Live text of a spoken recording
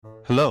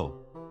Hello,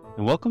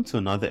 and welcome to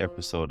another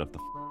episode of the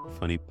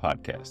Funny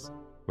Podcast,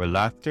 where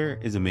laughter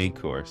is a main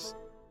course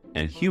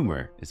and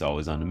humor is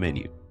always on the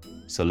menu.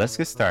 So let's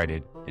get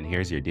started, and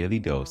here's your daily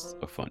dose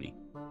of funny.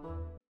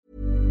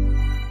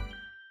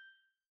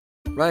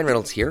 Ryan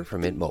Reynolds here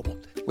from Mint Mobile.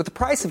 With the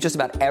price of just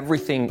about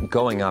everything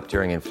going up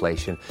during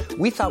inflation,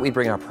 we thought we'd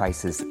bring our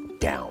prices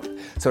down.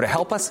 So to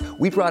help us,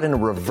 we brought in a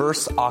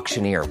reverse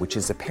auctioneer, which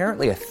is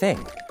apparently a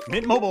thing.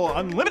 Mint Mobile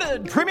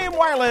Unlimited Premium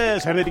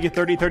Wireless. How to get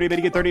 30, 30, bit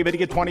to get 30, bit to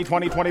get 20,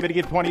 20, 20, bit to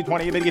get 20,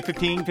 20, bit to get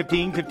 15,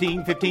 15,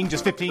 15, 15,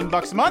 just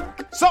 $15 a month?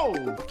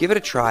 Sold! Give it a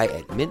try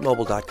at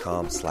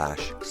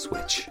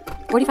mintmobile.com/switch.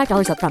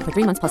 $45 up front for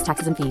 3 months plus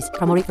taxes and fees.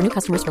 Promo rate for new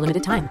customers for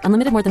limited time.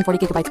 Unlimited more than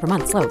 40 gigabytes per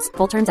month. Slows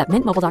full terms at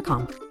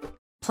mintmobile.com.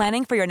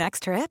 Planning for your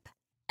next trip?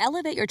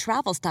 Elevate your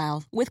travel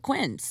style with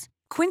Quince.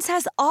 Quince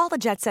has all the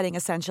jet-setting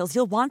essentials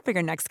you'll want for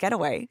your next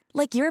getaway,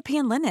 like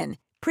European linen,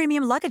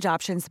 premium luggage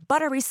options,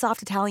 buttery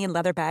soft Italian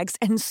leather bags,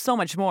 and so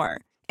much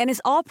more. And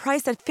is all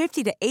priced at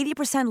 50 to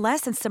 80%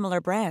 less than similar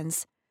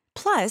brands.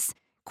 Plus,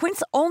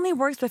 Quince only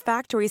works with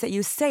factories that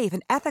use safe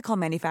and ethical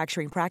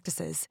manufacturing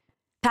practices.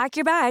 Pack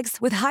your bags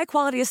with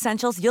high-quality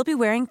essentials you'll be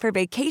wearing for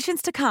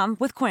vacations to come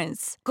with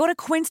Quince. Go to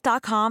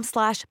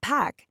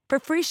quince.com/pack for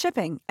free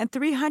shipping and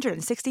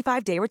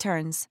 365-day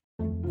returns.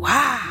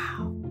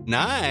 Wow.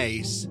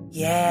 Nice.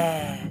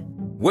 Yeah.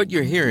 What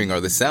you're hearing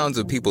are the sounds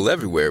of people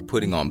everywhere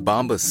putting on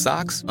Bombas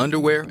socks,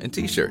 underwear, and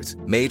T-shirts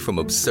made from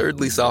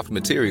absurdly soft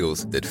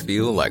materials that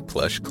feel like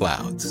plush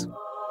clouds.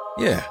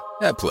 Yeah,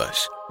 that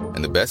plush.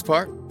 And the best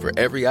part? For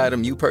every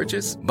item you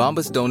purchase,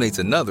 Bombas donates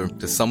another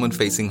to someone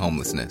facing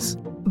homelessness.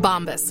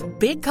 Bombas.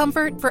 Big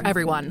comfort for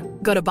everyone.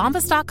 Go to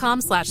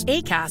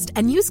bombas.com/ACAST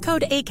and use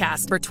code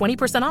ACAST for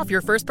 20% off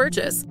your first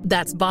purchase.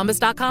 That's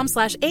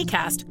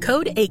bombas.com/ACAST.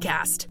 Code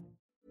ACAST.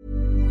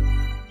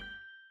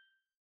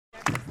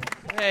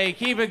 Hey,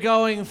 keep it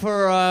going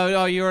for,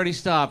 oh, you already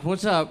stopped.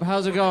 What's up?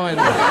 How's it going?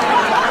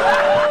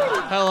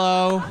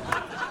 Hello.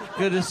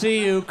 Good to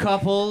see you,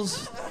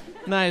 couples.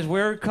 Nice.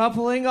 We're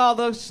coupling all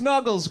those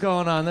snuggles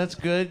going on. That's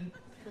good.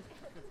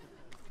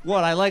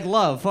 What? I like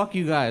love. Fuck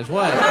you guys.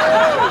 What?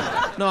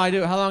 No, I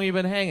do. How long have you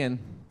been hanging?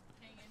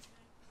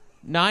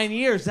 9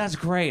 years. That's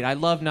great. I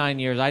love 9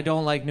 years. I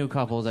don't like new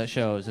couples at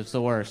shows. It's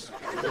the worst.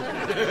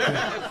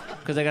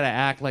 Because I gotta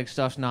act like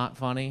stuff's not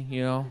funny,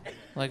 you know?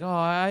 Like, oh,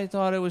 I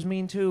thought it was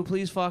mean too.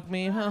 Please fuck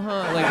me. Like,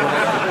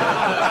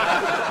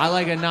 I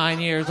like a 9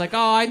 years. Like,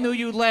 oh, I knew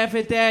you'd laugh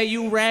at that,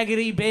 you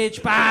raggedy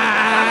bitch. Bye.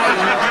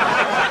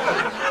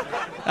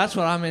 That's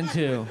what I'm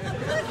into.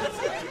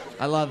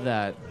 I love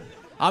that.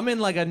 I'm in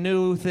like a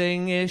new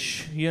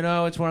thing-ish, you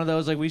know? It's one of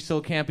those, like, we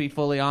still can't be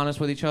fully honest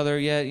with each other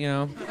yet, you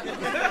know?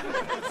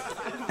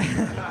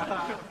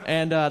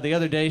 And the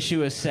other day she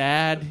was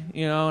sad,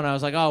 you know, and I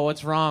was like, oh,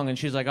 what's wrong? And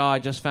she's like, oh, I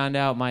just found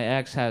out my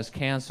ex has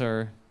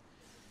cancer.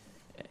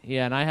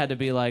 Yeah, and I had to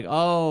be like,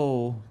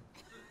 oh,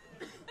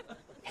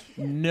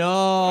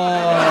 no.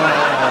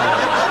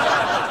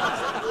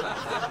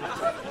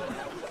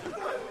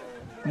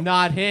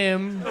 Not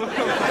him.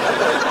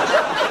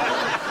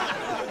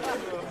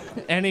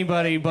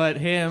 Anybody but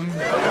him.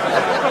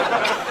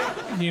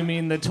 You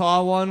mean the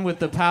tall one with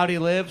the pouty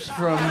lips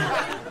from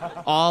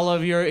all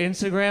of your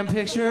Instagram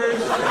pictures?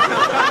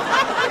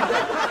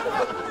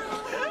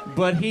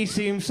 But he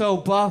seems so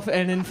buff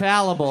and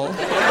infallible.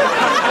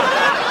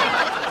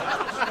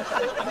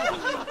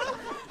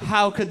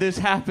 How could this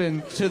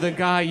happen to the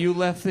guy you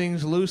left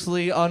things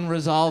loosely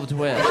unresolved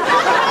with?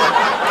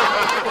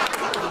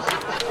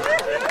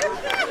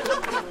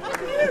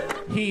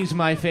 He's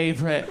my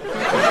favorite.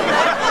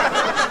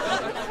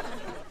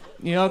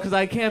 You know, because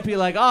I can't be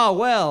like, oh,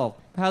 well,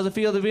 how's it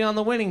feel to be on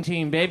the winning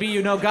team, baby?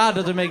 You know God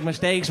doesn't make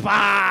mistakes. But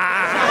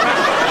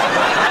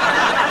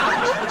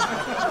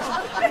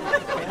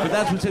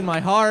that's what's in my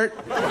heart.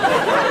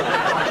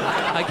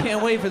 I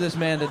can't wait for this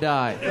man to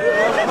die.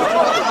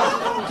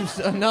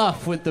 Just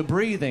enough with the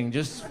breathing.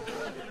 Just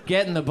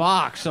get in the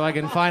box so I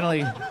can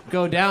finally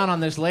go down on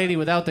this lady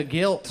without the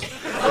guilt.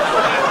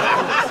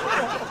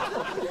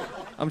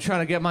 I'm trying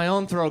to get my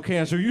own throat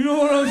cancer. You know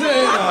what I'm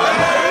saying?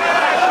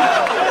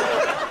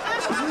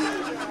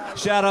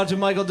 Shout out to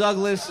Michael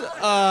Douglas.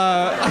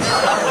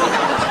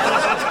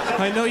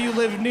 I know you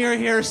live near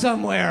here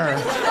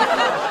somewhere.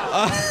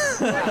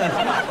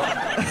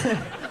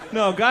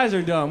 No, guys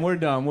are dumb. We're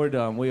dumb.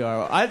 We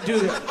are.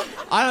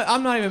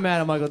 I'm not even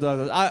mad at Michael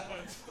Douglas.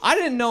 I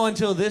didn't know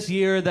until this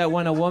year that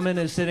when a woman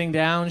is sitting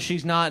down,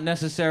 she's not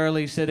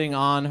necessarily sitting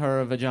on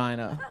her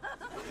vagina.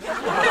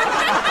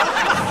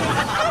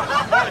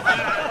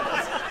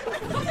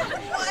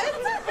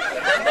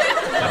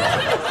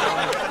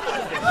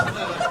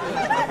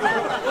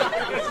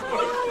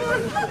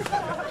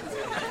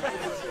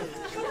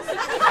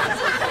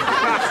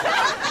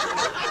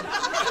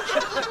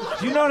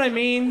 Do you know what I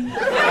mean?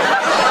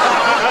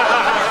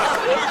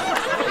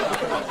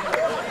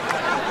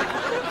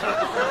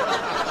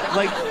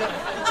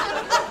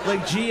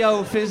 Like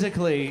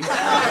geophysically,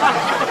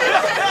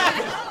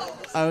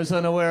 I was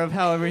unaware of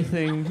how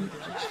everything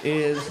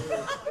is.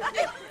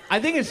 I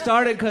think it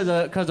started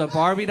because of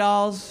Barbie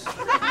dolls.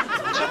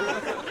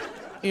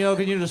 You know,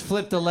 can you just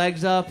flip the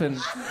legs up and...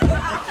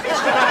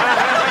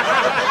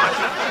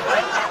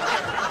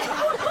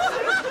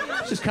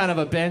 It's just kind of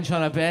a bench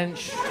on a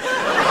bench.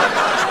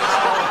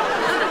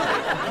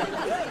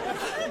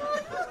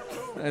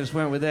 I just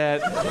went with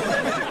that.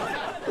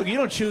 Look, you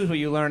don't choose what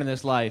you learn in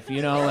this life,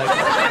 you know? Like,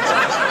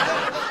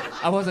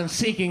 I wasn't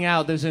seeking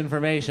out this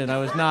information. I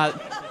was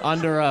not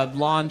under a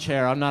lawn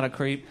chair. I'm not a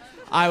creep.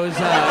 I was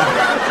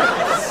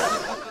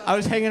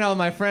hanging out with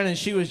my friend, and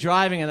she was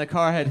driving, and the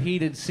car had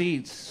heated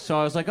seats. So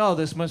I was like, oh,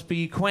 this must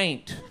be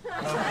quaint.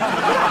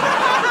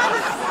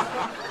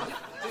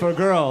 For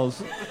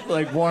girls.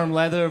 Like warm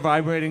leather,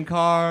 vibrating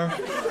car,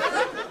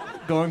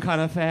 going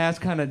kind of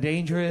fast, kind of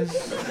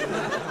dangerous.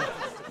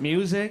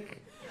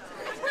 Music.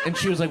 And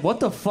she was like, what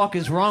the fuck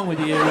is wrong with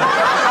you? And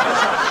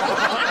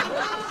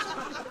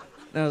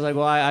I was like,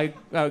 well, I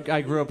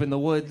grew up in the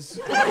woods.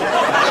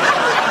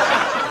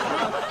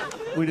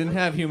 We didn't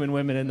have human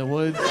women in the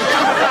woods.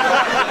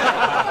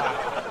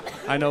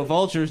 I know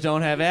vultures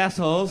don't have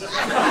assholes.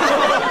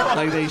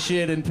 Like they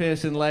shit and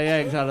piss and lay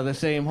eggs out of the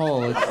same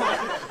hole. It's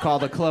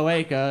called a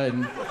cloaca,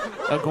 and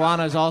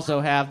iguanas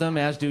also have them,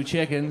 as do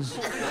chickens.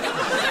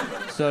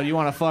 So you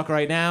want to fuck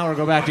right now or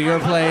go back to your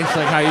place?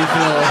 Like, how you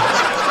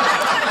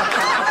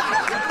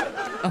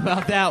feel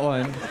about that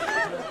one?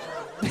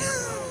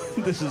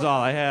 This is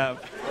all I have.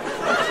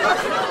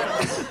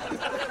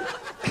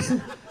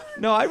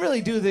 No, I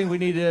really do think we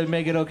need to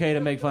make it okay to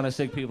make fun of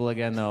sick people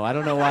again, though. I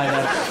don't know why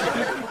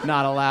that's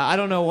not allowed. I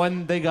don't know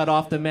when they got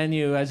off the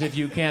menu as if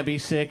you can't be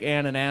sick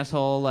and an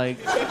asshole. Like,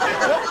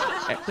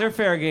 they're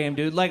fair game,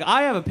 dude. Like,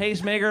 I have a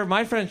pacemaker.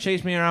 My friends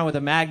chase me around with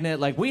a magnet.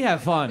 Like, we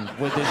have fun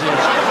with this shit.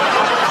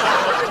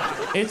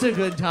 It's a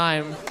good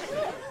time.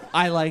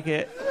 I like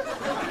it.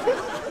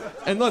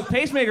 And look,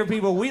 pacemaker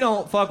people, we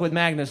don't fuck with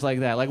magnets like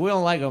that. Like, we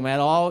don't like them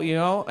at all, you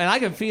know? And I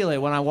can feel it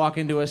when I walk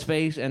into a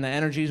space and the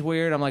energy's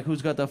weird. I'm like,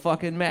 who's got the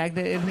fucking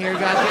magnet in here,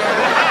 goddamn?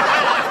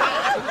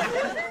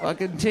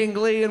 Fucking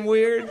tingly and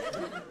weird.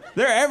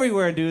 They're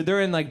everywhere, dude. They're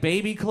in, like,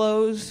 baby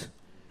clothes.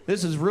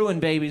 This has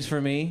ruined babies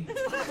for me.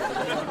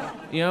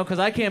 You know, because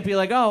I can't be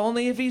like, oh,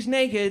 only if he's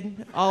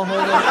naked, I'll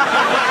hold him.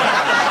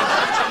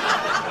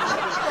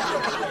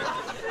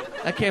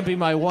 That can't be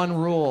my one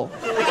rule.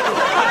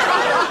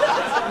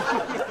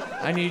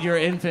 I need your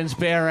infant's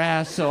bare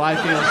ass so I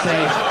feel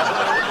safe.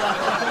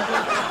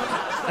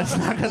 That's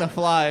not gonna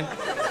fly.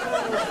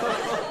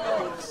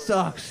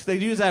 Sucks. They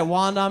use that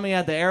wand on me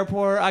at the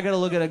airport. I gotta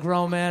look at a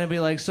grown man and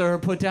be like, sir,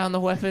 put down the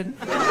weapon.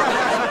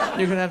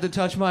 You're gonna have to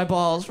touch my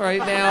balls right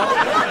now.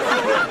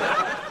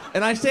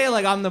 And I say it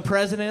like I'm the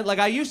president. Like,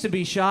 I used to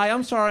be shy.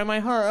 I'm sorry, my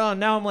heart. Oh,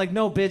 now I'm like,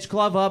 no, bitch,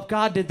 glove up.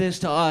 God did this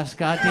to us.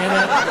 God damn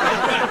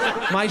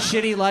it. My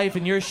shitty life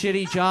and your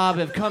shitty job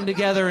have come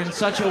together in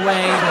such a way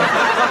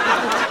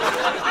that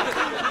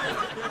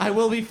I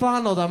will be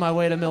fondled on my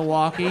way to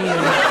Milwaukee. And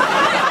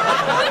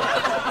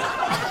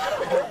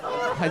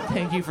I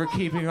thank you for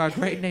keeping our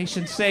great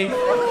nation safe.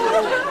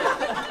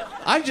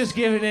 I'm just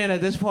giving in at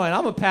this point.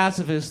 I'm a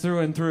pacifist through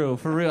and through,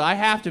 for real. I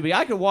have to be.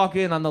 I could walk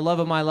in on the love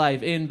of my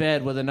life in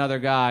bed with another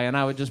guy, and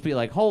I would just be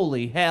like,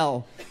 holy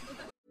hell.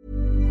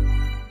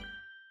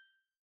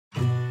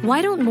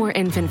 Why don't more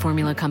infant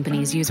formula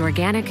companies use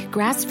organic,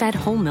 grass-fed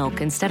whole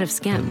milk instead of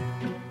skim?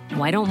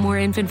 Why don't more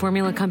infant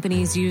formula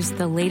companies use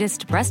the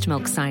latest breast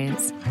milk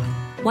science?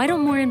 Why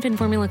don't more infant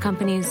formula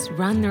companies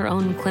run their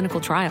own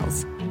clinical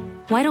trials?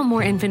 Why don't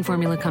more infant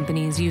formula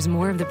companies use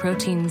more of the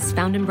proteins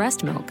found in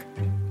breast milk?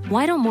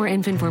 Why don't more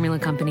infant formula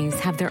companies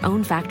have their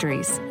own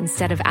factories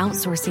instead of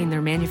outsourcing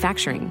their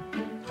manufacturing?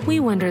 We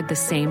wondered the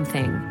same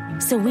thing.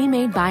 So we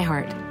made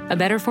ByHeart, a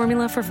better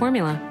formula for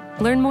formula.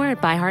 Learn more at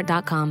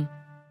byheart.com.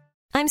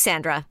 I'm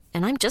Sandra,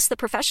 and I'm just the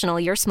professional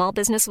your small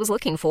business was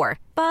looking for.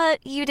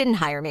 But you didn't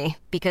hire me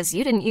because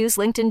you didn't use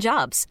LinkedIn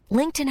Jobs.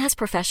 LinkedIn has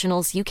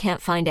professionals you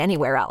can't find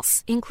anywhere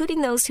else, including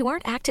those who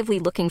aren't actively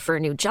looking for a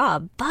new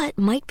job, but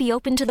might be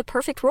open to the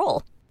perfect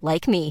role,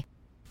 like me.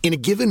 In a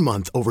given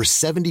month, over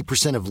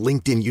 70% of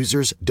LinkedIn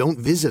users don't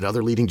visit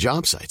other leading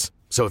job sites.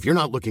 So if you're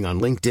not looking on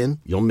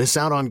LinkedIn, you'll miss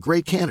out on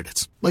great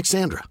candidates like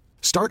Sandra.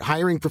 Start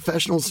hiring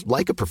professionals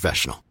like a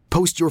professional.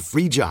 Post your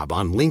free job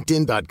on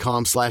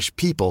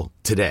linkedin.com/people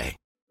today.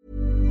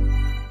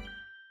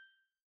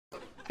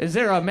 Is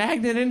there a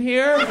magnet in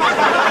here?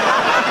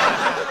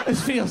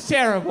 This feels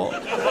terrible.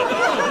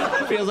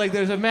 It feels like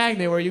there's a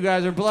magnet where you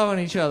guys are blowing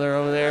each other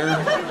over there.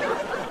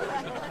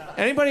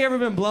 Anybody ever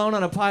been blown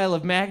on a pile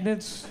of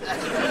magnets?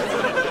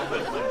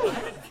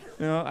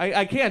 You know,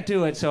 I can't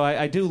do it, so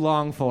I do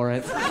long for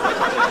it.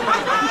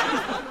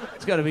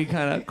 It's got to be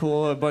kind of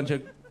cool, a bunch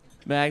of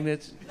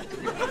magnets.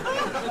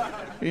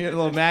 You get a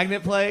little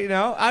magnet play, you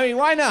know? I mean,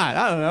 why not?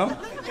 I don't know.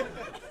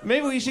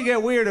 Maybe we should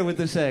get weirder with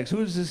the sex.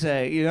 Who's to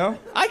say, you know?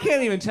 I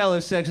can't even tell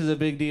if sex is a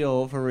big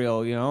deal for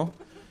real, you know?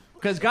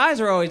 Because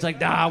guys are always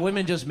like, nah,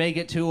 women just make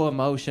it too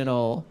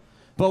emotional.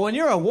 But when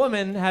you're a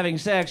woman having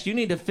sex, you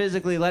need to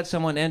physically let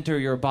someone enter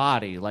your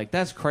body. Like,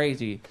 that's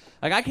crazy.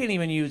 Like, I can't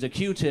even use a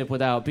Q-tip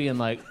without being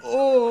like,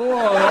 oh.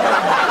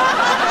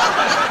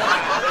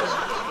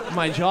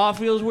 My jaw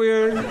feels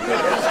weird.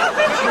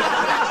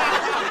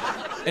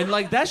 And,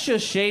 like, that's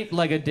just shaped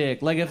like a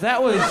dick. Like, if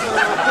that was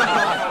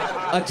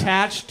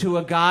attached to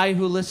a guy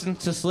who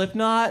listens to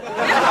Slipknot,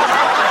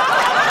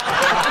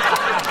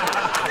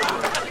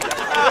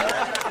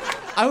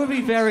 I would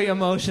be very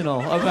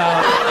emotional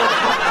about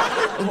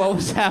what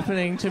was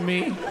happening to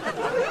me.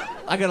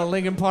 I got a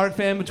Linkin Park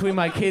fan between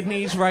my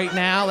kidneys right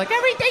now. Like,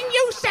 everything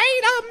you say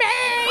to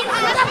me!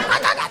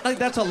 Like,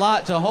 that's a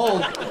lot to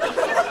hold.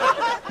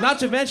 Not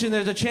to mention,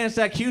 there's a chance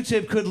that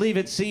Q-tip could leave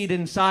its seed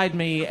inside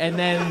me, and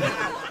then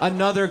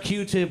another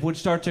Q-tip would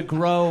start to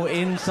grow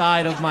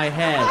inside of my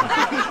head.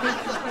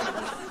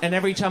 And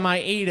every time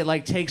I eat, it,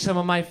 like, takes some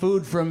of my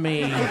food from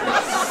me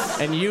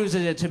and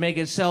uses it to make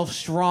itself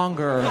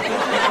stronger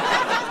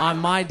on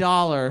my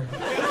dollar.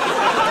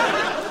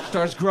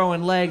 Starts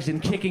growing legs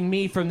and kicking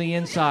me from the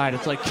inside.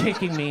 It's like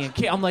kicking me.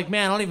 I'm like,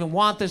 man, I don't even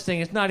want this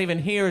thing. It's not even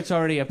here. It's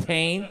already a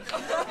pain.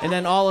 And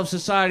then all of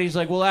society's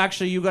like, well,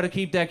 actually, you got to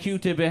keep that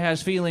Q-tip. It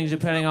has feelings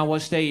depending on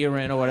what state you're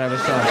in or whatever.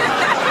 So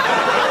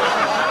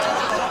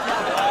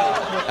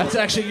that's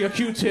actually your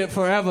Q-tip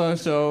forever.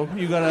 So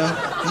you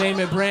got to name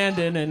it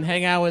Brandon and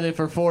hang out with it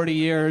for 40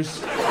 years.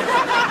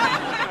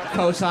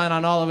 Co-sign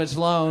on all of its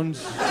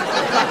loans.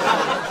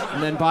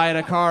 And then buy it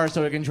a car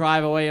so it can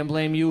drive away and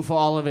blame you for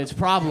all of its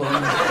problems.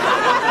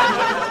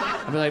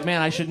 I'd be like,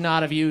 man, I should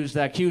not have used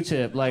that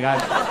Q-tip. Like, I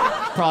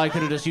probably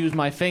could have just used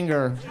my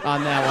finger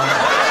on that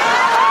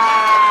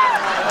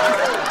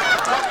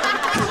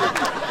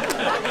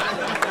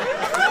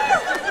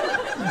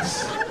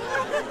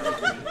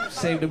one.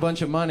 Saved a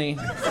bunch of money.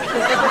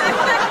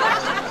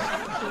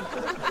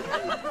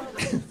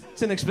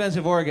 It's an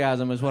expensive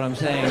orgasm, is what I'm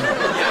saying.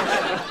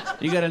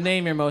 You gotta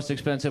name your most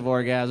expensive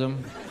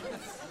orgasm.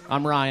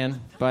 I'm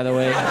Ryan, by the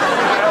way.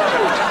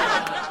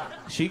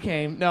 She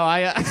came. No,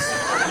 I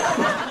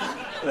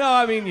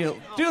mean, you.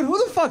 Dude,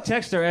 who the fuck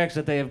texts their ex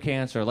that they have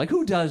cancer? Like,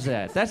 who does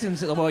that? That's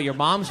insane. Well, your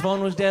mom's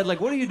phone was dead?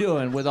 Like, what are you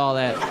doing with all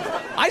that?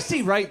 I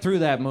see right through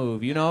that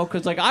move, you know?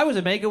 Because, like, I was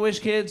a Make-A-Wish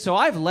kid, so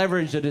I've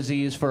leveraged a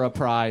disease for a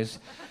prize.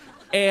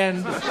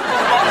 And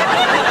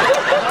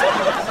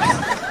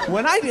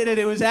when I did it,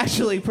 it was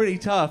actually pretty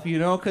tough, you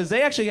know? Because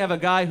they actually have a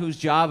guy whose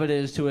job it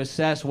is to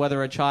assess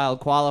whether a child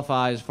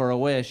qualifies for a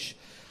wish.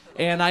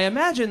 And I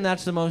imagine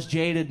that's the most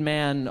jaded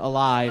man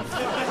alive.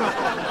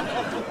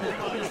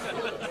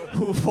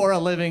 Who, for a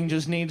living,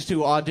 just needs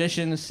to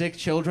audition sick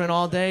children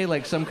all day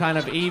like some kind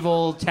of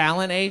evil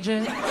talent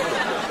agent.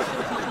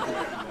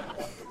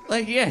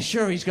 Like, yeah,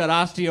 sure, he's got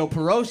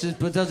osteoporosis,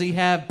 but does he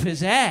have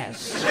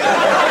pizzazz?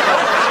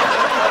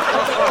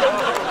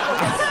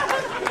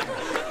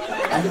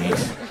 I mean,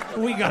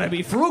 we gotta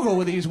be frugal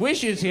with these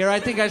wishes here. I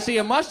think I see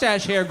a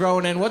mustache hair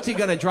growing in. What's he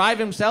gonna drive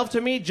himself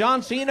to me?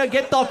 John Cena,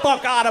 get the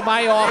fuck out of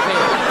my office.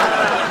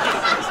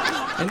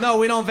 And no,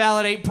 we don't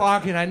validate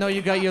parking. I know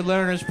you got your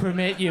learner's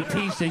permit, you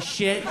piece of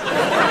shit.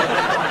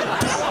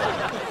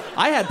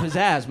 I had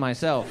pizzazz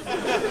myself.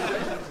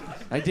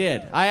 I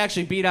did. I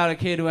actually beat out a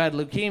kid who had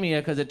leukemia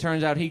because it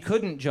turns out he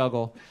couldn't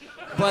juggle.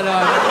 But,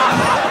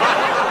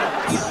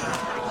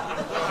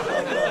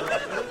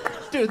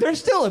 dude, they're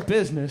still a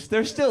business.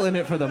 They're still in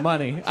it for the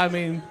money. I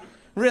mean,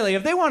 really,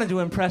 if they wanted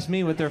to impress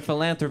me with their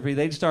philanthropy,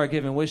 they'd start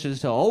giving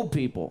wishes to old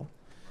people.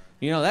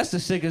 You know, that's the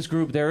sickest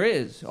group there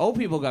is. Old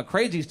people got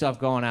crazy stuff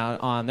going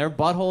on. Their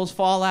buttholes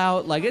fall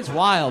out. Like, it's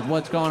wild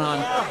what's going on.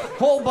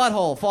 Whole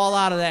butthole fall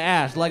out of the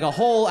ass. Like a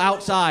hole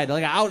outside.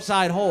 Like an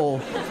outside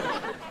hole.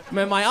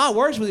 Man, my aunt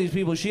works with these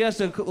people. She has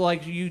to,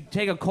 like, you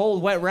take a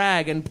cold, wet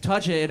rag and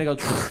touch it, and it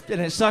goes,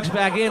 and it sucks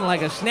back in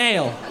like a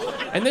snail.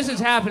 And this is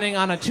happening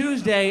on a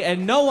Tuesday,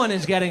 and no one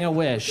is getting a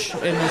wish in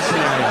this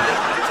scenario.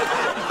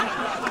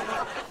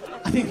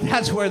 I think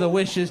that's where the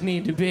wishes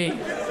need to be.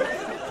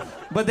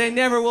 But they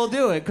never will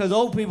do it, because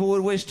old people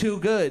would wish too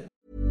good.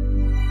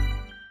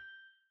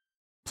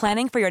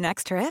 Planning for your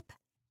next trip?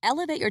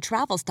 Elevate your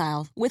travel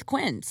style with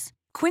Quince.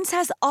 Quince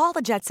has all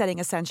the jet-setting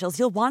essentials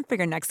you'll want for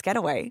your next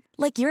getaway,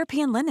 like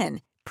European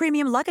linen,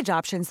 premium luggage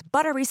options,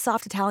 buttery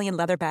soft Italian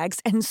leather bags,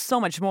 and so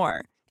much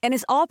more. And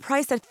is all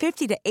priced at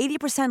 50 to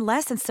 80%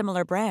 less than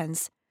similar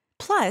brands.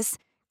 Plus,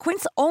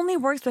 Quince only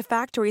works with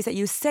factories that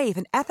use safe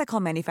and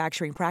ethical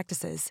manufacturing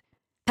practices.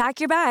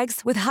 Pack your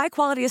bags with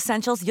high-quality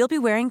essentials you'll be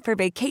wearing for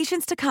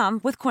vacations to come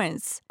with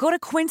Quince. Go to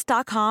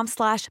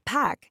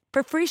quince.com/pack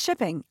for free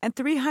shipping and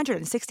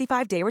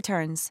 365-day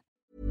returns.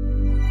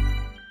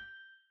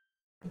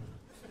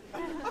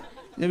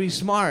 They'd be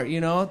smart,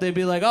 you know? They'd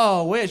be like,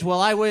 oh, wish.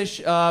 Well, I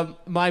wish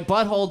my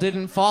butthole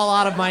didn't fall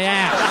out of my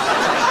ass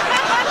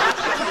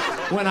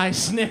when I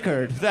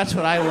snickered. That's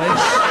what I wish.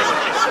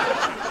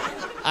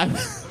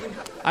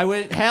 I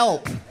wish,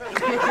 help.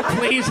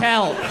 Please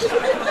help.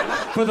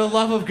 For the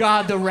love of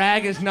God, the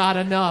rag is not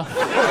enough.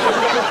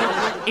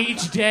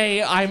 Each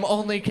day, I'm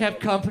only kept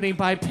company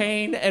by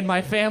pain, and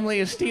my family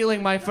is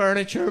stealing my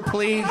furniture.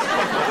 Please,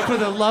 for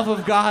the love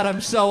of God, I'm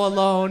so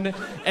alone,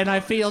 and I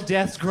feel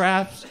death's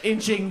grasp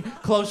inching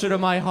closer to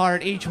my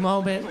heart each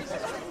moment.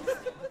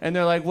 And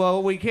they're like,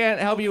 well, we can't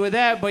help you with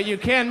that, but you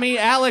can meet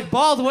Alec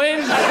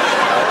Baldwin.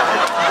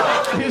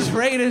 His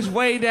rate is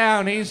way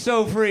down. He's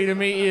so free to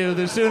meet you.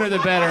 The sooner the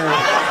better.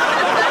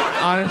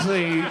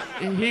 Honestly,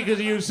 he could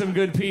use some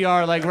good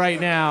PR like right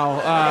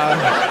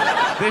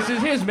now. This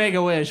is his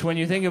Make-A-Wish when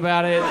you think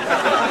about it.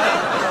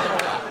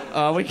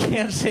 We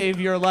can't save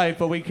your life,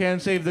 but we can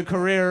save the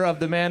career of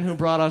the man who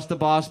brought us the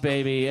Boss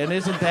Baby. And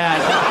isn't that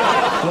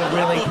what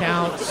really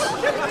counts?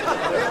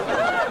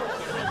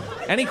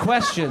 Any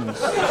questions?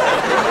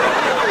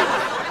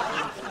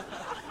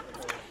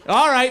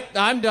 All right,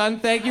 I'm done.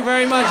 Thank you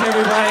very much,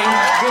 everybody.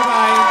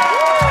 Goodbye.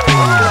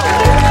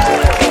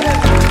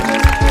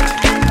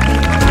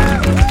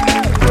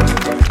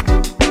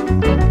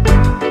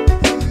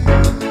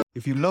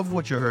 If you love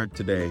what you heard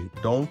today,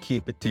 don't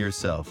keep it to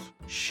yourself.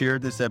 Share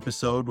this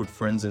episode with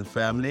friends and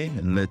family,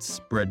 and let's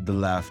spread the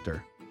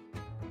laughter.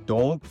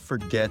 Don't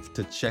forget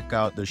to check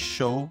out the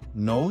show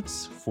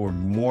notes for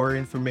more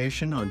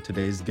information on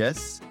today's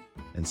guests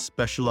and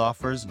special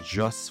offers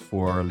just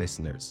for our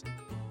listeners.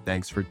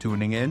 Thanks for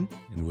tuning in,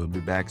 and we'll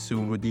be back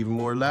soon with even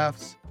more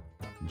laughs.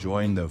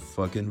 Join the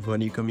fucking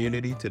funny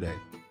community today.